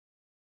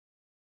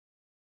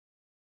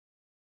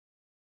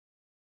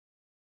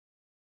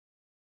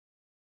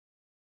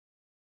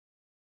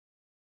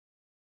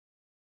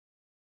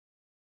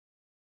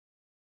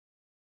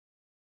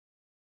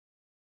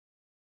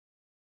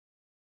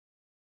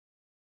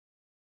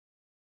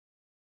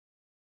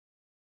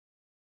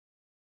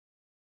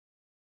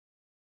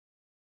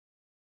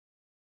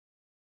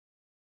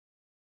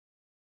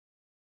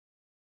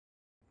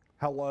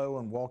Hello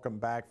and welcome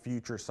back,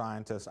 future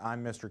scientists.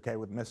 I'm Mr. K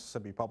with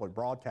Mississippi Public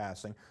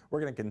Broadcasting. We're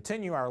going to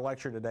continue our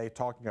lecture today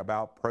talking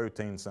about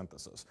protein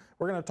synthesis.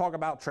 We're going to talk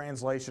about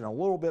translation in a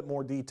little bit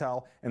more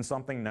detail and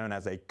something known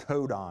as a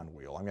codon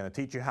wheel. I'm going to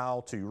teach you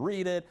how to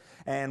read it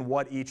and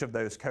what each of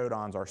those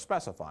codons are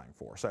specifying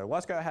for. So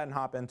let's go ahead and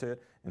hop into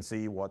it and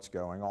see what's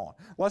going on.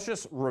 Let's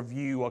just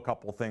review a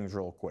couple things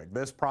real quick.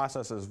 This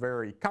process is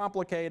very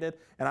complicated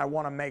and I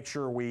want to make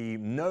sure we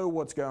know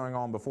what's going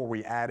on before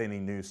we add any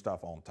new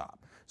stuff on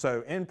top.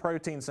 So in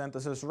protein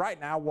synthesis, right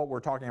now what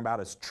we're talking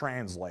about is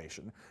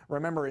translation.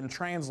 Remember, in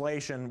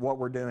translation, what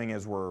we're doing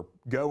is we're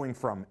going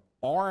from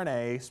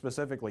RNA,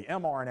 specifically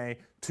mRNA,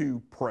 to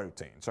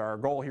protein. So our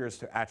goal here is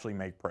to actually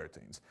make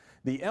proteins.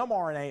 The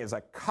mRNA is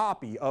a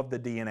copy of the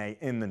DNA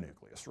in the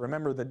nucleus.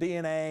 Remember, the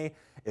DNA,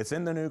 it's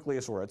in the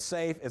nucleus where it's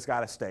safe, it's got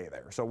to stay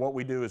there. So what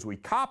we do is we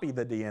copy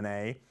the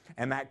DNA,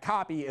 and that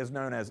copy is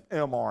known as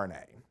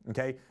mRNA.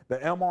 Okay? The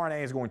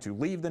mRNA is going to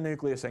leave the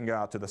nucleus and go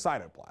out to the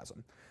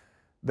cytoplasm.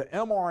 The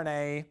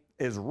mRNA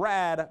is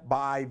read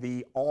by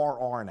the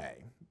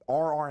rRNA.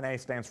 rRNA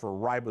stands for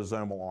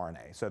ribosomal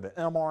RNA. So the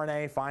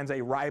mRNA finds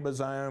a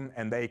ribosome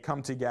and they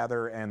come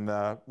together and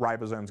the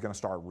ribosome is going to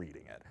start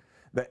reading it.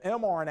 The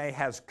mRNA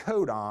has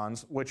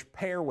codons which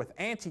pair with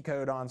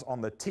anticodons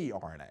on the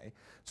tRNA.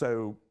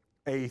 So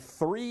a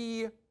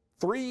three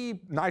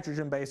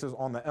nitrogen bases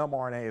on the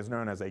mRNA is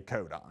known as a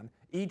codon.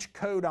 Each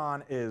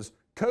codon is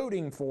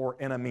coding for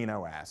an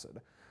amino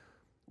acid.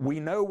 We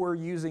know we're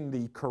using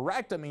the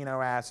correct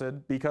amino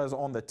acid because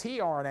on the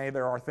tRNA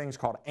there are things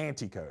called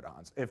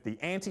anticodons. If the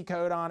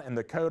anticodon and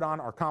the codon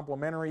are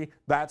complementary,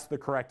 that's the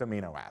correct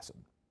amino acid.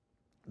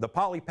 The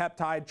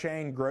polypeptide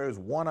chain grows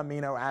one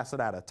amino acid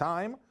at a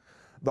time.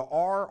 The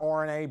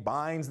rRNA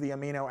binds the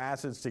amino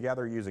acids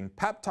together using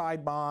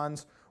peptide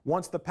bonds.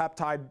 Once the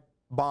peptide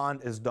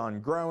bond is done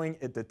growing,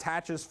 it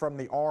detaches from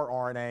the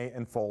rRNA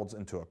and folds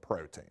into a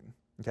protein.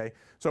 Okay,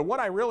 so what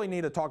I really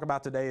need to talk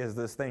about today is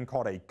this thing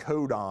called a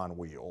codon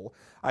wheel.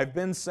 I've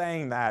been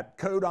saying that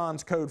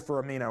codons code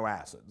for amino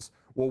acids.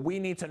 Well, we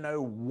need to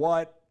know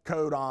what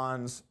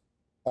codons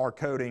are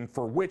coding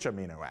for which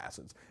amino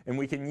acids. And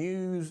we can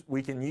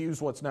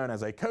use what's known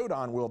as a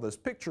codon wheel, this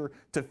picture,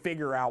 to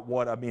figure out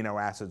what amino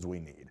acids we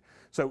need.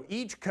 So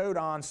each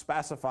codon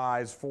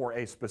specifies for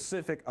a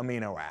specific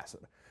amino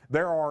acid.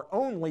 There are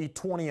only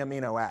 20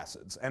 amino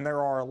acids, and there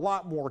are a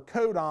lot more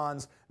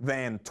codons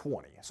than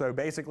 20. So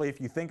basically, if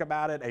you think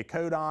about it, a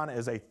codon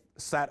is a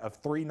set of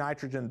 3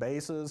 nitrogen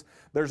bases.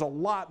 There's a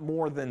lot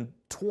more than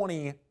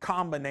 20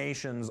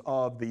 combinations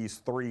of these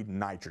 3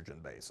 nitrogen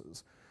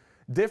bases.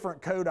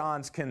 Different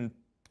codons can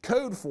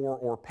code for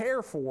or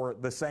pair for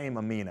the same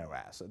amino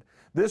acid.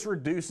 This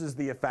reduces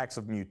the effects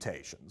of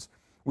mutations.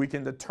 We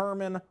can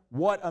determine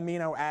what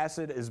amino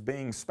acid is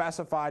being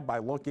specified by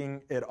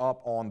looking it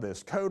up on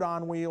this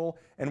codon wheel.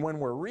 And when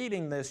we're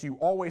reading this, you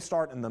always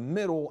start in the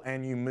middle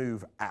and you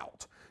move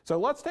out. So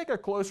let's take a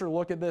closer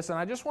look at this, and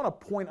I just want to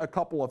point a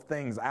couple of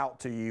things out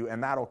to you,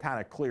 and that'll kind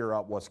of clear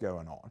up what's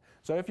going on.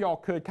 So if y'all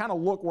could kind of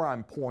look where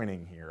I'm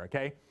pointing here,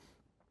 okay?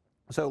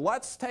 So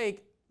let's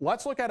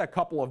look at a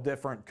couple of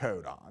different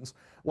codons.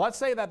 Let's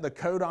say that the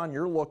codon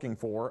you're looking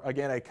for,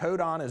 again, a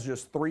codon is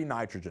just 3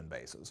 nitrogen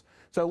bases.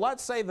 So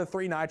let's say the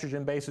 3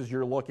 nitrogen bases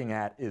you're looking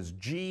at is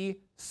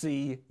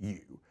GCU.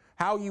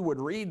 How you would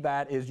read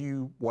that is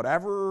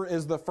whatever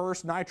is the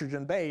first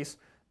nitrogen base,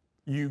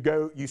 you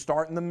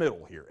start in the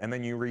middle here, and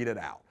then you read it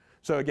out.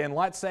 So again,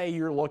 let's say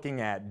you're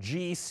looking at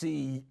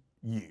GCU.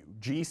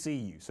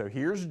 So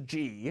here's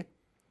G.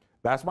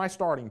 That's my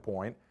starting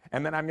point.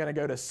 And then I'm going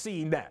to go to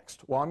C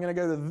next. Well, I'm going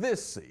to go to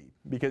this C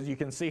because you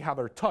can see how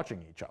they're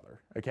touching each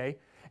other, okay?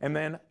 And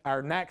then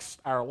our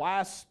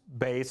last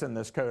base in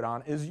this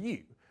codon is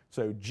U.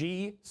 So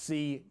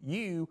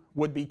GCU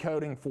would be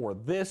coding for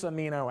this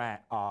amino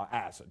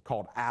acid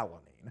called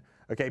alanine,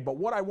 okay? But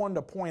what I wanted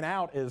to point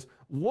out is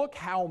look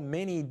how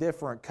many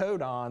different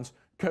codons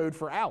code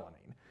for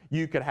alanine.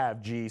 You could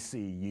have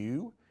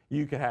GCU,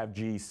 you could have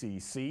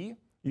GCC,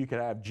 you could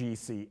have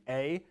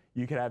GCA,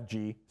 you could have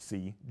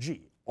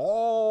GCG.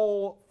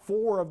 All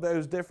 4 of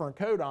those different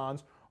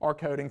codons are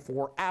coding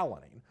for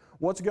alanine.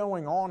 What's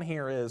going on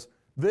here is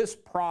this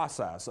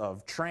process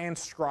of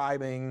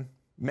transcribing,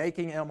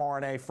 making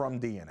mRNA from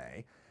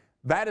DNA,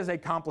 that is a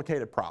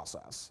complicated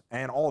process.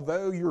 And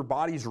although your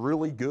body's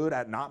really good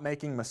at not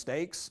making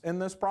mistakes in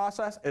this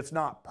process, it's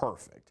not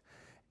perfect.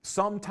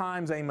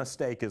 Sometimes a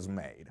mistake is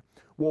made.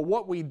 Well,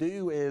 what we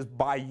do is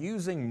by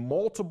using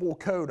multiple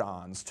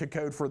codons to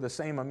code for the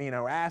same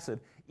amino acid,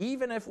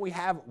 even if we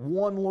have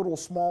one little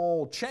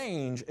small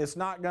change, it's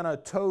not going to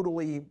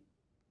totally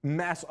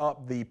mess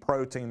up the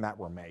protein that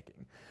we're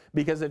making.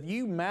 Because if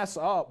you mess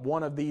up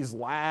one of these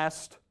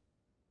last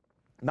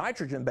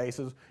nitrogen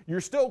bases,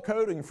 you're still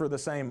coding for the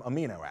same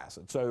amino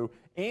acid. So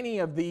any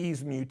of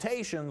these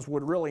mutations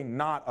would really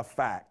not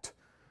affect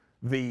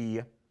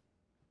the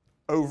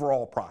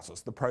overall process,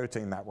 the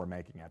protein that we're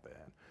making at the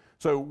end.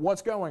 So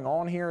what's going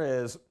on here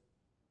is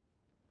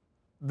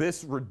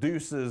this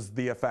reduces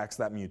the effects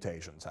that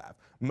mutations have.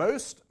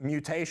 Most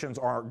mutations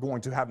are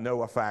going to have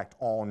no effect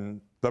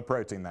on the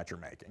protein that you're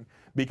making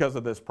because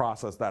of this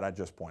process that I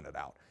just pointed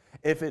out.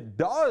 If it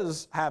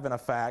does have an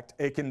effect,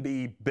 it can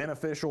be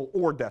beneficial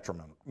or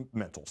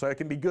detrimental. So it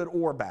can be good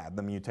or bad,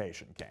 the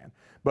mutation can.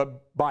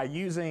 But by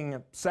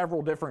using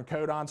several different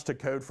codons to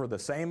code for the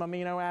same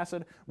amino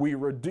acid, we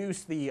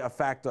reduce the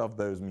effect of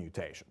those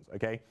mutations,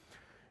 okay?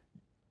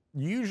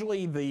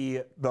 Usually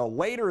the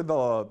later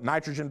the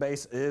nitrogen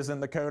base is in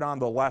the codon,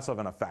 the less of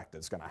an effect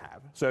it's going to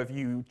have. So if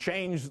you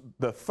change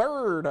the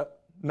third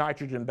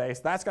nitrogen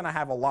base, that's going to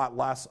have a lot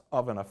less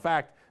of an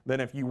effect than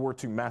if you were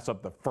to mess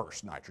up the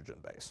first nitrogen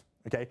base.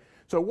 Okay?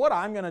 So what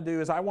I'm going to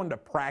do is I wanted to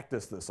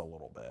practice this a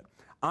little bit.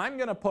 I'm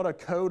going to put a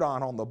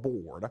codon on the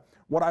board.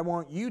 What I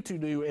want you to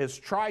do is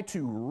try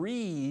to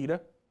read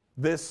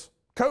this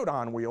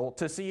codon wheel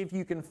to see if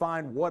you can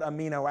find what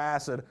amino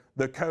acid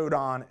the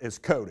codon is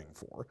coding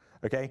for.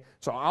 Okay?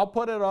 So I'll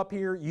put it up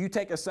here. You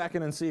take a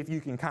second and see if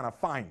you can kind of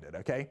find it.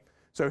 Okay?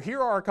 So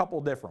here are a couple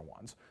different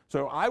ones.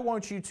 So I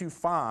want you to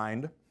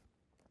find,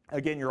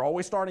 again, you're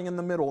always starting in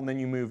the middle and then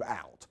you move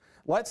out.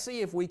 Let's see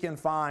if we can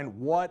find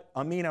what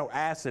amino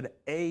acid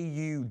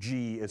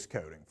AUG is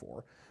coding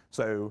for.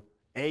 So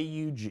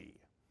AUG.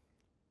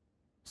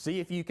 See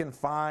if you can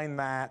find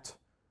that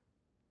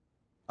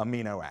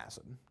amino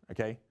acid.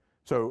 Okay?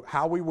 So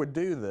how we would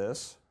do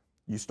this,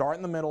 you start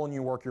in the middle and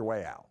you work your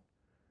way out.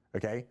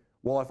 Okay?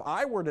 Well, if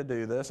I were to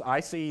do this,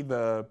 I see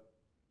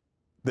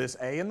this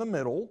A in the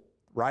middle,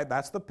 right?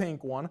 That's the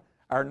pink one.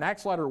 Our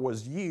next letter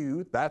was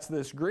U, that's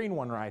this green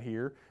one right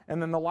here,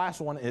 and then the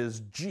last one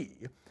is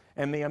G.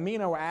 And the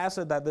amino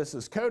acid that this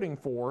is coding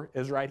for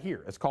is right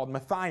here. It's called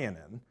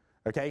methionine,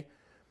 okay?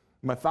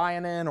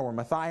 Methionine or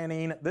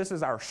methionine, this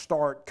is our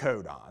start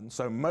codon.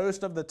 So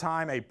most of the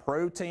time a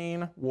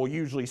protein will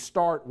usually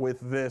start with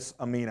this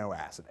amino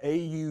acid.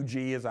 AUG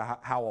is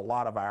how a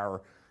lot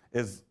of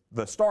is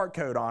the start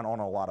codon on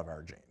a lot of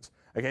our genes.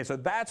 Okay, so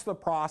that's the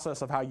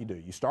process of how you do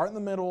it. You start in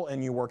the middle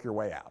and you work your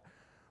way out.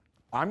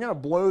 I'm going to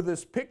blow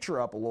this picture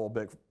up a little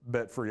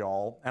bit for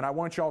y'all, and I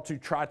want y'all to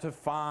try to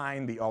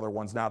find the other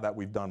ones now that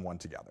we've done one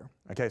together.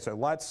 Okay, so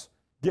let's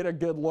get a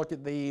good look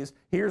at these.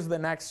 Here's the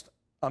next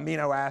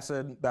amino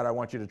acid that I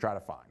want you to try to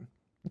find.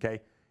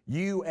 Okay,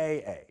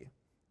 UAA.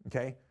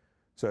 Okay,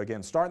 so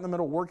again, start in the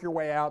middle, work your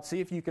way out,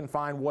 see if you can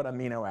find what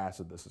amino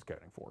acid this is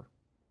coding for.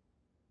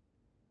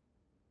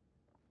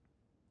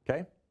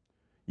 Okay,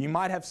 you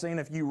might have seen,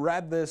 if you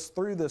read this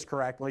through this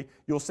correctly,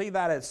 you'll see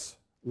that it's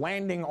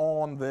landing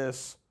on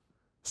this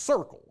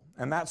circle,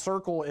 and that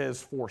circle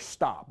is for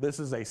stop. This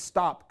is a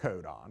stop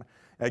codon.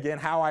 Again,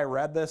 how I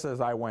read this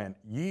is I went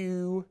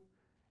U,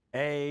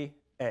 A,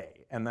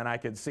 and then I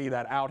could see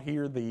that out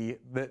here,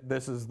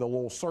 this is the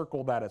little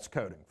circle that it's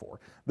coding for.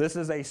 This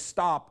is a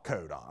stop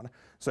codon.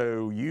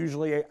 So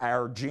usually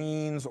our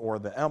genes or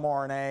the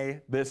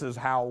mRNA, this is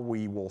how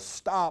we will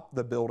stop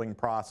the building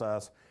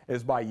process,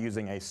 is by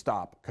using a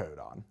stop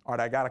codon. All right,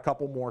 I got a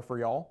couple more for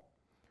y'all.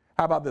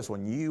 How about this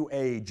one,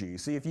 UAG?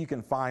 See if you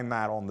can find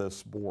that on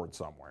this board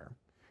somewhere.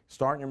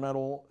 Start in the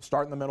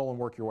middle and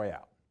work your way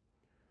out.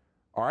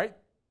 All right?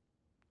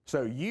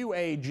 So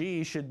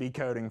UAG should be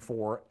coding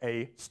for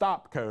a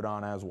stop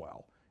codon as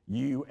well.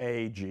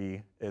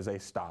 UAG is a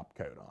stop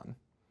codon.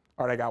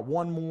 All right, I got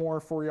one more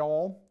for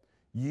y'all.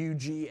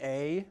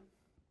 UGA.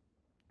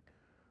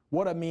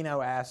 What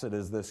amino acid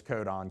is this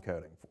codon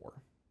coding for?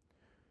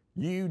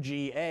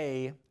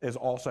 UGA is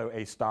also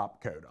a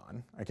stop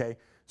codon, okay?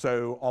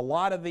 So a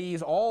lot of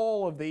these,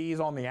 all of these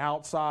on the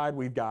outside,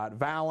 we've got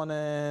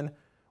valine,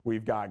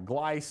 we've got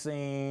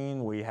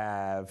glycine, we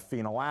have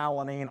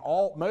phenylalanine.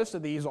 Most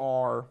of these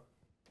are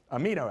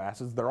amino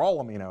acids. They're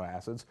all amino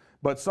acids,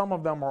 but some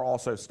of them are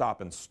also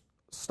stop and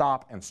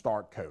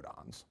start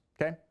codons,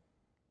 okay?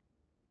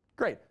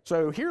 Great.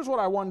 So here's what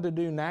I wanted to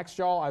do next,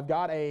 y'all. I've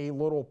got a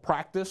little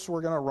practice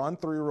we're going to run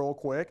through real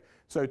quick.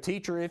 So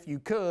teacher, if you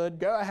could,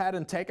 go ahead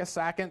and take a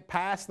second,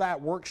 pass that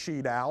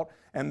worksheet out,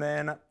 and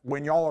then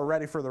when y'all are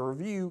ready for the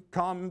review,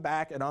 come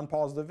back and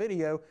unpause the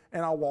video,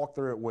 and I'll walk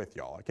through it with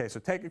y'all. Okay, so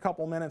take a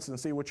couple minutes and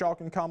see what y'all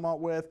can come up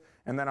with,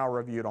 and then I'll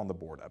review it on the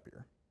board up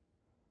here.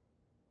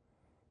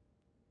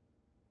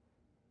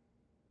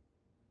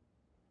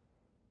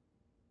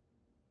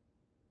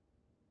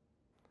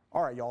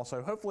 All right, y'all,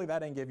 so hopefully that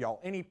didn't give y'all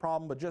any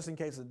problem, but just in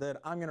case it did,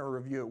 I'm going to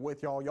review it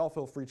with y'all. Y'all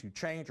feel free to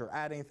change or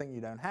add anything you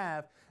don't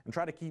have and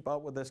try to keep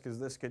up with this, because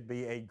this could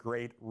be a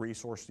great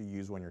resource to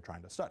use when you're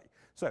trying to study.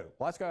 So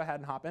let's go ahead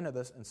and hop into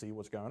this and see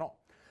what's going on.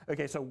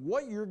 Okay, so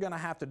what you're going to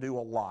have to do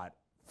a lot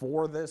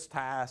for this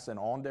task and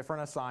on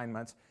different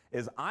assignments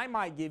is I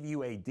might give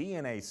you a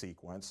DNA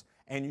sequence,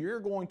 and you're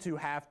going to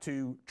have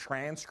to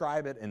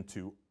transcribe it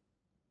into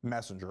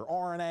messenger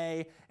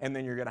RNA, and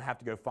then you're going to have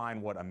to go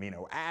find what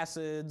amino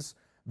acids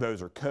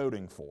those are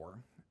coding for.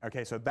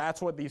 Okay, so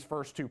that's what these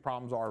first two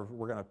problems are.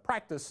 We're going to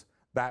practice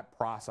that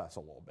process a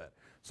little bit.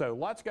 So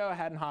let's go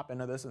ahead and hop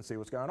into this and see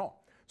what's going on.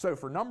 So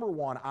for number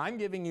one, I'm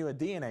giving you a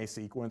DNA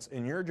sequence,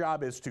 and your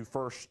job is to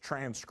first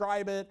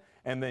transcribe it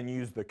and then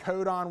use the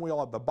codon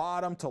wheel at the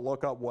bottom to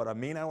look up what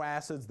amino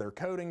acids they're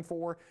coding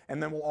for, and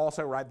then we'll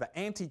also write the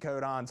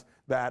anticodons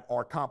that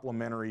are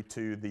complementary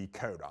to the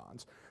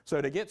codons.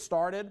 So to get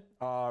started,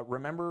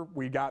 remember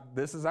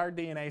this is our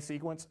DNA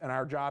sequence, and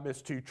our job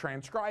is to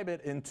transcribe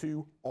it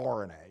into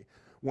RNA.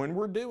 When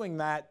we're doing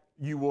that,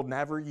 you will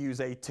never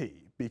use a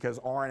T, because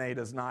RNA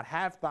does not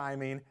have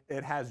thymine,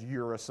 it has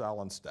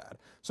uracil instead.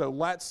 So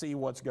let's see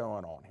what's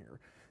going on here.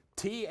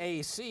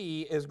 TAC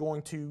is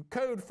going to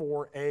code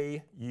for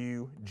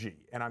AUG,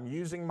 and I'm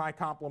using my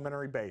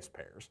complementary base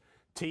pairs.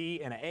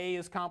 T and A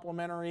is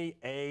complementary,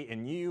 A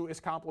and U is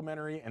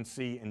complementary, and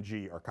C and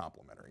G are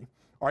complementary.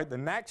 All right, the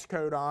next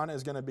codon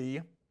is going to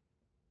be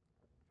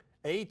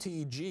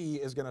ATG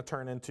is going to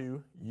turn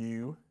into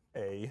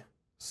UAC.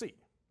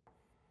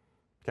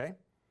 Okay?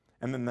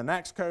 And then the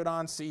next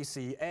codon,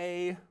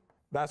 CCA,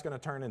 that's going to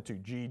turn into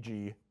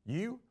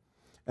GGU.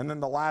 And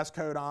then the last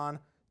codon,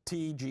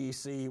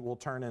 TGC, will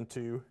turn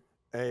into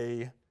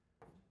ACG.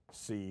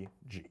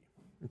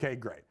 Okay,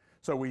 great.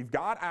 So we've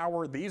got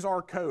these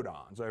are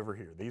codons over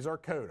here. These are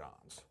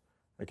codons.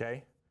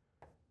 Okay?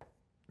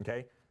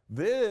 Okay?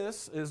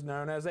 This is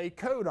known as a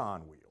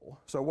codon wheel.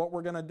 So what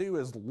we're going to do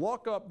is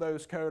look up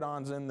those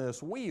codons in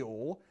this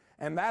wheel,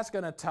 and that's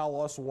going to tell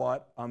us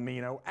what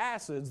amino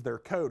acids they're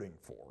coding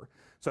for.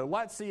 So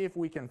let's see if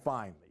we can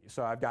find these.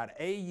 So I've got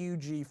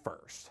AUG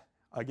first.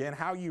 Again,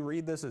 how you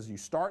read this is you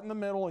start in the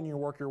middle and you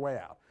work your way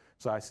out.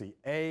 So I see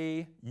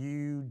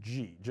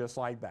AUG, just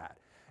like that.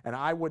 And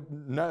I would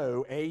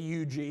know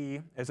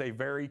AUG is a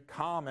very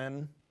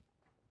common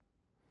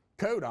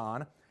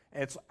codon.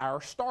 It's our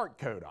start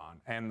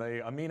codon, and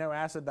the amino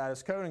acid that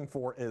it's coding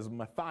for is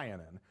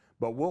methionine.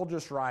 But we'll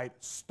just write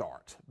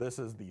start. This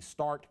is the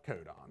start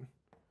codon.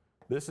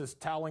 This is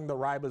telling the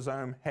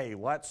ribosome, hey,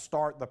 let's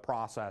start the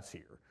process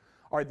here.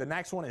 All right, the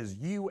next one is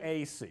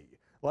UAC.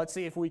 Let's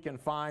see if we can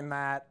find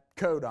that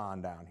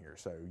codon down here.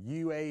 So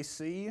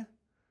UAC,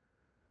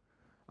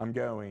 I'm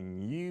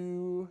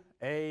going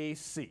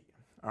UAC.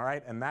 All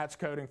right, and that's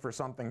coding for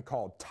something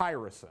called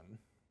tyrosine.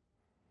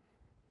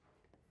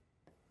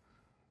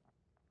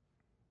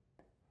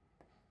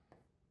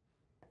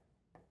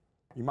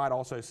 You might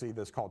also see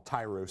this called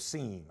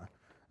tyrosine.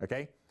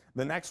 Okay,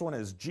 the next one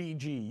is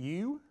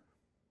GGU.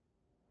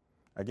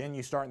 Again,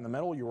 you start in the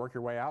middle, you work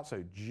your way out,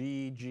 so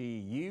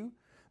GGU.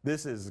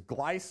 This is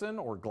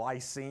glycine or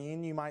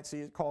glycine, you might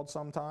see it called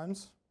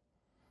sometimes.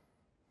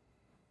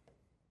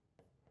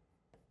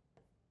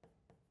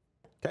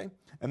 Okay,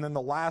 and then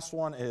the last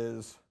one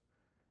is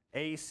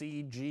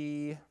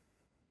ACG.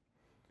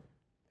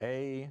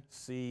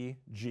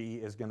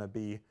 ACG is going to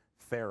be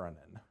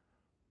theranin.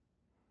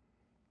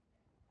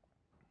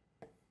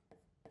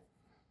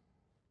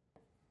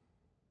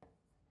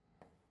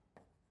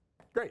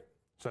 Great.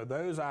 So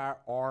those are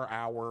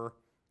our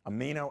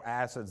amino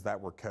acids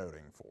that we're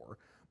coding for.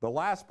 The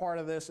last part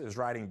of this is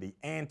writing the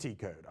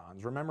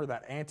anticodons. Remember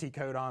that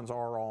anticodons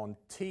are on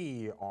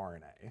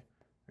tRNA,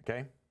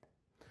 okay?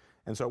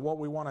 And so what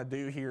we want to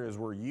do here is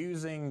we're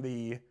using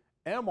the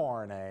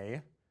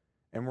mRNA,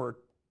 and we're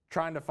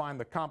trying to find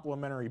the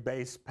complementary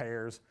base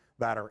pairs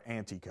that are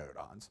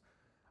anticodons.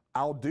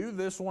 I'll do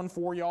this one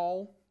for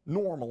y'all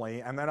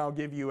normally, and then I'll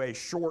give you a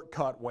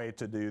shortcut way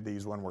to do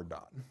these when we're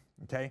done,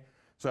 okay?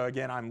 So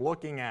again, I'm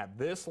looking at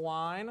this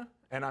line,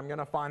 and I'm going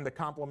to find the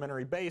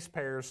complementary base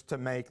pairs to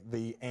make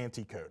the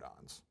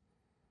anticodons.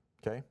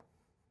 Okay?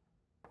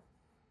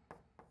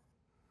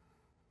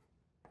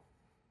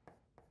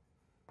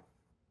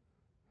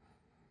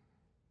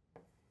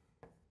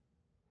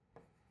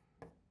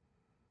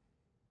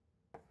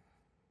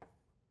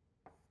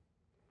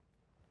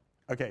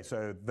 Okay,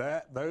 so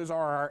those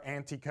are our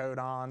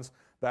anticodons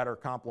that are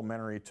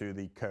complementary to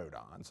the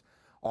codons.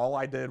 All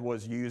I did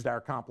was used our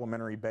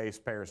complementary base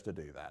pairs to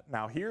do that.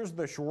 Now here's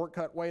the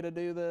shortcut way to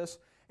do this,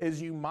 is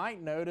you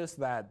might notice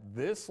that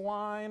this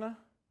line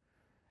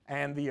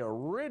and the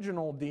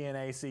original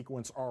DNA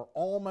sequence are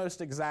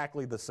almost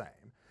exactly the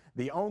same.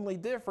 The only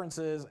difference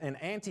is in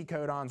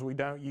anticodons we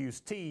don't use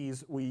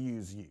T's, we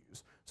use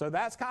U's. So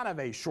that's kind of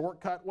a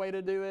shortcut way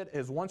to do it,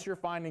 is once you're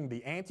finding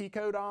the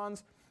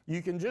anticodons,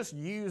 you can just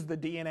use the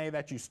DNA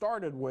that you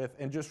started with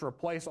and just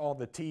replace all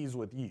the T's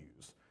with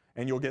U's.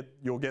 And you'll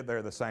get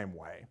there the same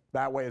way.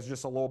 That way it's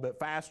just a little bit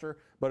faster,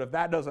 but if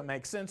that doesn't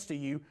make sense to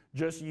you,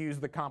 just use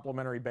the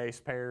complementary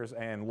base pairs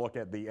and look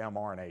at the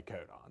mRNA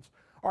codons.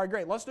 All right,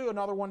 great. Let's do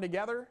another one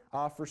together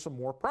for some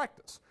more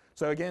practice.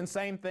 So again,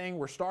 same thing.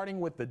 We're starting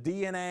with the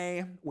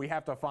DNA. We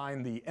have to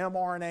find the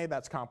mRNA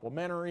that's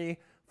complementary,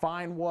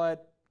 find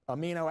what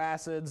amino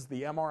acids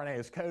the mRNA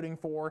is coding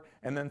for,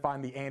 and then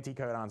find the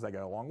anticodons that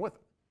go along with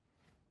it.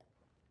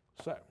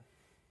 So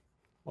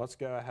let's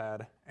go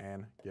ahead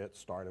and get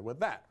started with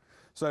that.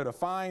 So to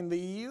find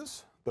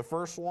these, the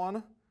first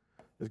one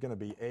is going to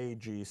be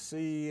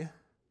AGC,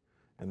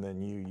 and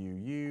then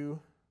UUU,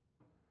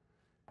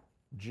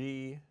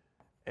 GAU,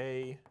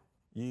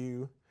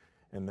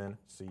 and then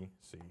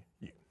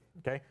CCU.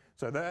 Okay,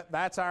 so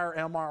that's our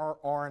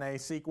mRNA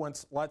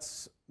sequence.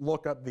 Let's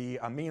look up the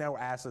amino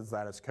acids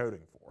that it's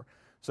coding for.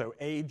 So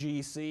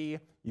AGC,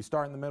 you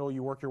start in the middle,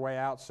 you work your way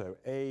out. So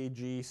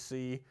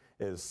AGC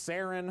is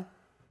serine.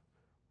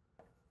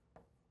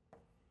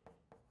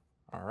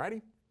 All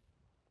righty.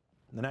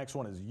 The next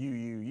one is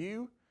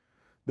UUU.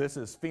 This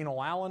is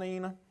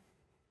phenylalanine.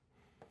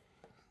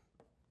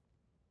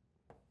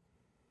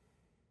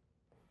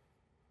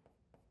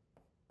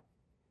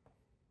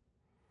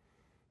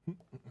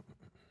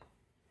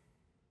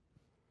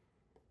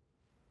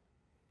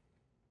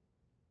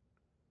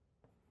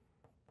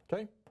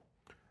 Okay.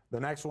 The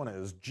next one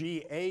is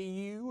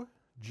GAU.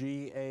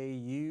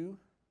 GAU.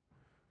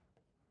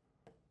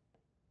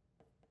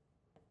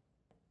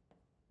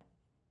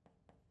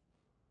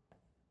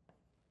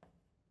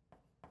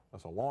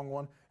 That's a long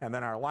one. And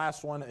then our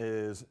last one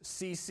is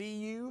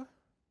CCU.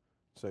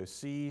 So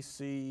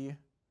CCU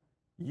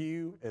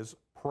is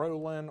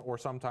prolin, or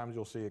sometimes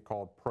you'll see it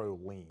called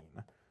proline.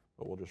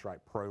 But we'll just write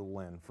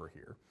prolin for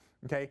here.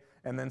 Okay,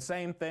 and then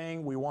same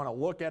thing, we want to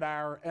look at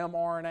our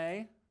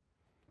mRNA.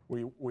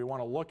 We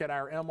want to look at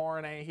our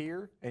mRNA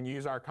here and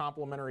use our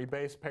complementary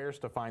base pairs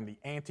to find the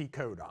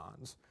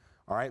anticodons.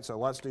 All right, so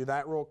let's do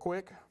that real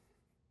quick.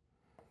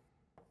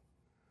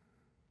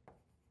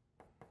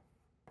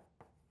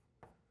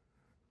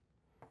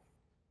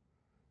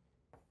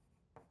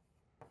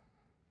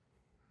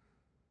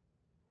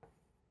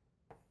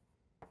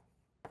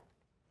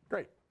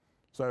 Great.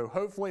 So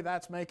hopefully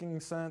that's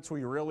making sense.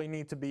 We really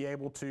need to be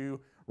able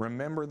to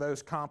remember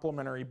those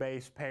complementary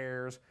base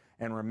pairs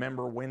and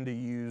remember when to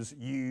use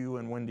U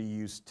and when to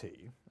use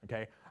T.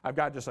 Okay? I've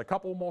got just a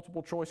couple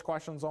multiple choice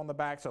questions on the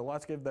back, so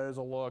let's give those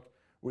a look.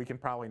 We can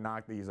probably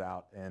knock these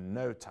out in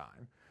no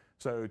time.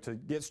 So to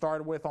get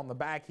started with on the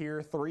back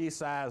here, 3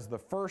 says the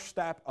first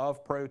step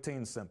of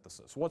protein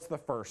synthesis. What's the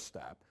first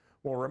step?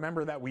 Well,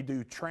 remember that we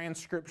do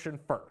transcription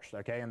first,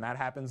 okay? And that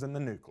happens in the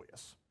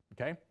nucleus,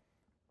 okay?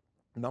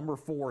 Number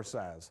 4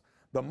 says,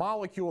 the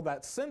molecule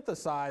that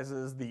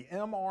synthesizes the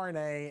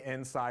mRNA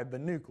inside the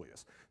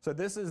nucleus. So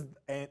this is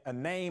a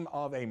name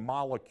of a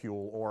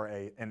molecule or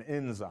an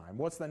enzyme.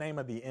 What's the name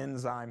of the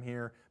enzyme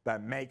here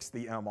that makes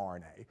the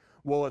mRNA?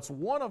 Well, it's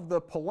one of the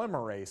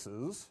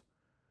polymerases,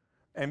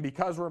 and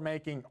because we're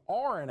making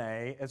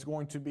RNA, it's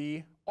going to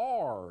be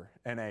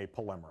RNA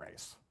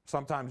polymerase.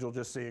 Sometimes you'll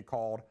just see it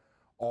called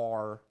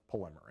R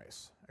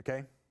polymerase,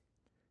 okay?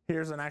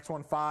 Here's the next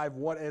one, 5.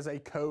 What is a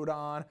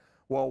codon?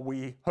 Well,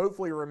 we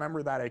hopefully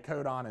remember that a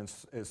codon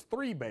is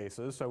 3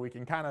 bases, so we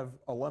can kind of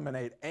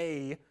eliminate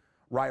A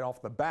right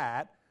off the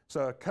bat.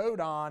 So a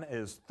codon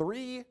is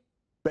 3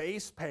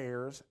 base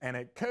pairs, and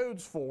it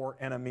codes for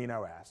an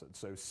amino acid.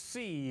 So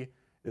C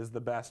is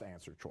the best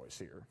answer choice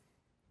here.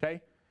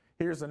 Okay?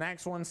 Here's the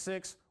next one,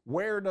 6.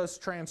 Where does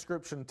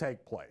transcription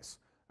take place?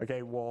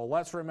 Okay, well,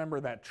 let's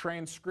remember that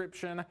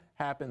transcription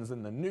happens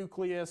in the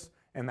nucleus,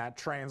 and that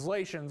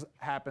translation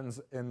happens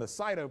in the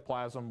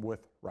cytoplasm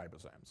with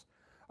ribosomes.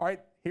 All right,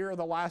 here are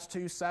the last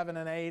 2, 7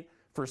 and 8.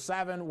 For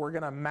 7, we're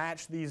going to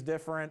match these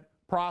different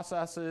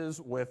processes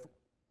with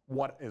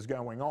what is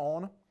going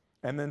on.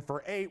 And then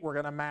for 8, we're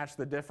going to match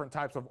the different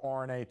types of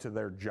RNA to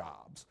their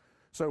jobs.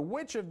 So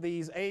which of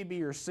these, A,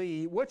 B, or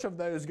C, which of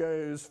those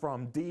goes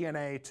from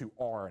DNA to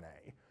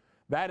RNA?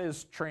 That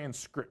is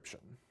transcription.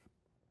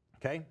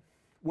 Okay?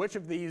 Which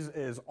of these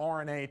is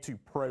RNA to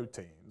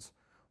proteins?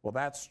 Well,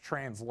 that's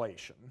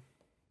translation.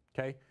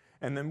 Okay?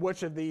 And then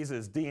which of these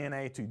is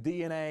DNA to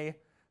DNA?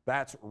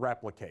 That's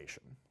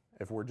replication.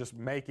 If we're just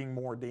making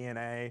more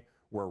DNA,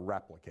 we're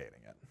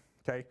replicating it.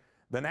 Okay?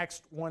 The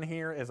next one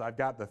here is I've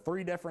got the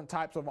 3 different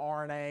types of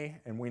RNA,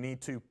 and we need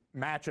to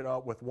match it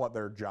up with what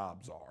their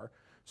jobs are.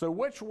 So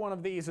which one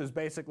of these is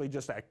basically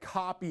just a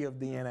copy of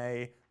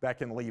DNA that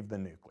can leave the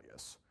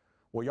nucleus?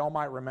 Well, y'all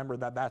might remember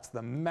that that's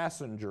the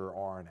messenger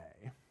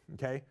RNA.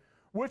 Okay?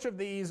 Which of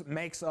these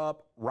makes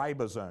up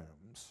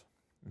ribosomes?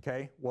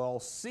 Okay? Well,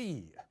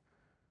 C.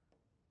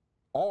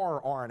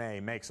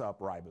 rRNA makes up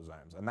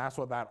ribosomes, and that's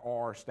what that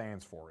R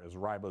stands for, is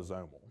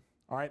ribosomal.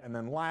 All right, and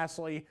then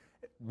lastly,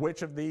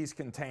 which of these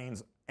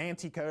contains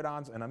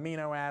anticodons and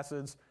amino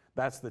acids?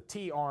 That's the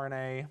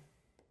tRNA.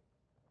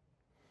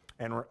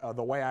 And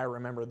the way I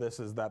remember this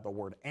is that the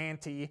word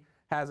anti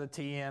has a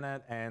T in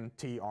it, and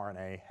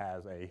tRNA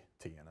has a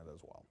T in it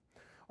as well.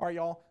 All right,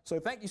 y'all, so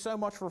thank you so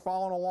much for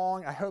following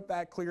along. I hope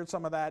that cleared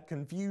some of that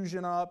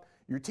confusion up.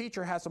 Your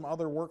teacher has some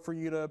other work for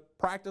you to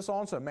practice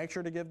on, so make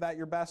sure to give that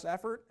your best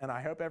effort, and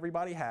I hope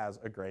everybody has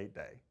a great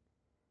day.